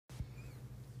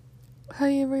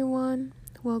Hi everyone,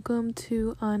 welcome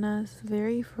to Anna's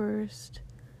very first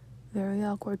very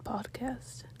awkward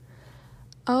podcast.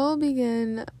 I'll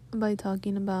begin by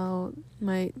talking about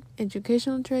my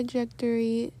educational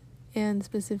trajectory and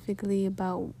specifically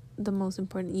about the most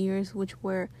important years, which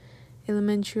were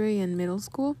elementary and middle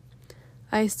school.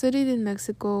 I studied in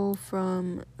Mexico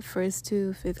from 1st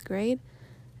to 5th grade,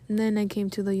 and then I came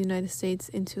to the United States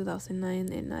in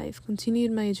 2009, and I've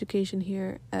continued my education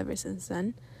here ever since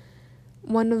then.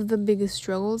 One of the biggest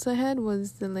struggles I had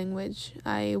was the language.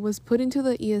 I was put into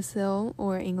the ESL,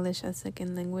 or English as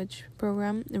Second Language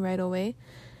program, right away,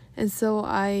 and so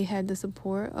I had the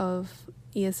support of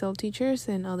ESL teachers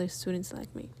and other students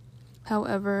like me.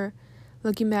 However,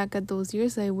 looking back at those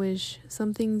years, I wish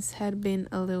some things had been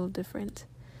a little different.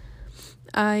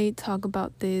 I talk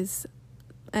about this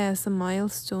as a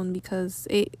milestone because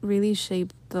it really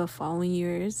shaped the following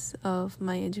years of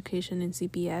my education in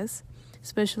CPS,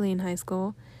 especially in high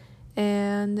school,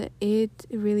 and it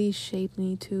really shaped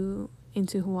me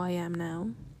into who I am now.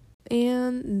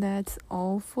 And that's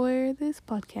all for this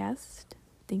podcast.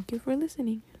 Thank you for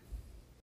listening.